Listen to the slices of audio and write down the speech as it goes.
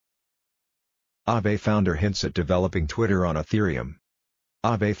Aave founder hints at developing Twitter on Ethereum.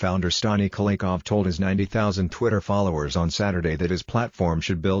 Aave founder Stani Kalakov told his 90,000 Twitter followers on Saturday that his platform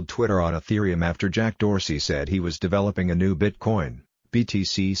should build Twitter on Ethereum after Jack Dorsey said he was developing a new Bitcoin,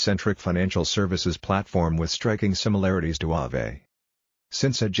 BTC-centric financial services platform with striking similarities to Aave.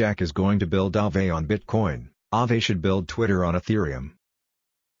 Since Jack is going to build Aave on Bitcoin, Aave should build Twitter on Ethereum.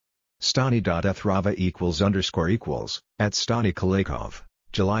 Stani.ethrava == at Stani Kalakov,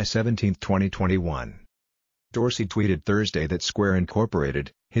 July 17, 2021. Dorsey tweeted Thursday that Square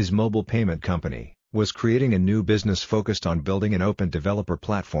Incorporated, his mobile payment company, was creating a new business focused on building an open developer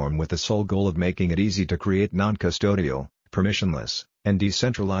platform with the sole goal of making it easy to create non-custodial, permissionless, and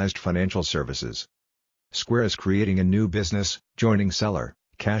decentralized financial services. Square is creating a new business, joining Saylor,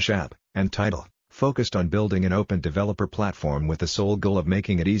 Cash App, and Tidal, focused on building an open developer platform with the sole goal of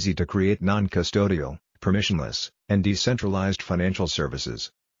making it easy to create non-custodial, permissionless, and decentralized financial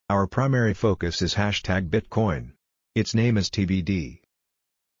services. Our primary focus is #Bitcoin. Its name is TBD.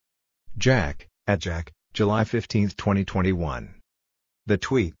 Jack, @Jack, July 15, 2021. The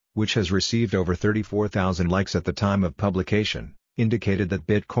tweet, which has received over 34,000 likes at the time of publication, indicated that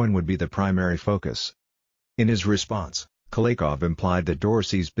Bitcoin would be the primary focus. In his response, Kalakov implied that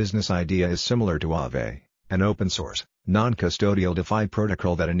Dorsey's business idea is similar to Aave, an open-source, non-custodial DeFi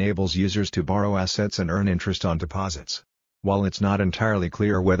protocol that enables users to borrow assets and earn interest on deposits. While it's not entirely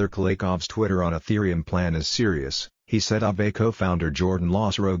clear whether Kalakov's Twitter on Ethereum plan is serious, he said Aave co-founder Jordan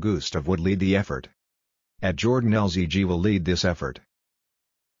Losro Gustav would lead the effort. @Jordan LZG will lead this effort.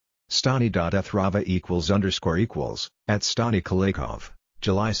 Stani.ethrava == at Stani Kalakov,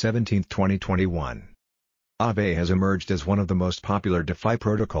 July 17, 2021. Aave has emerged as one of the most popular DeFi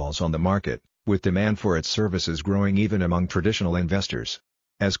protocols on the market, with demand for its services growing even among traditional investors.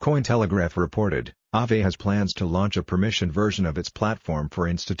 As Cointelegraph reported, Aave has plans to launch a permissioned version of its platform for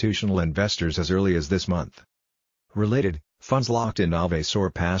institutional investors as early as this month. Related, funds locked in Aave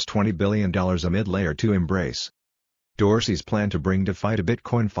soar past $20 billion amid Layer 2 embrace. Dorsey's plan to bring DeFi to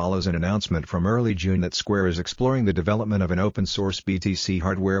Bitcoin follows an announcement from early June that Square is exploring the development of an open-source BTC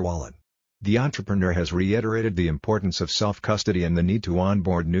hardware wallet. The entrepreneur has reiterated the importance of self-custody and the need to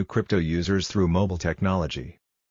onboard new crypto users through mobile technology.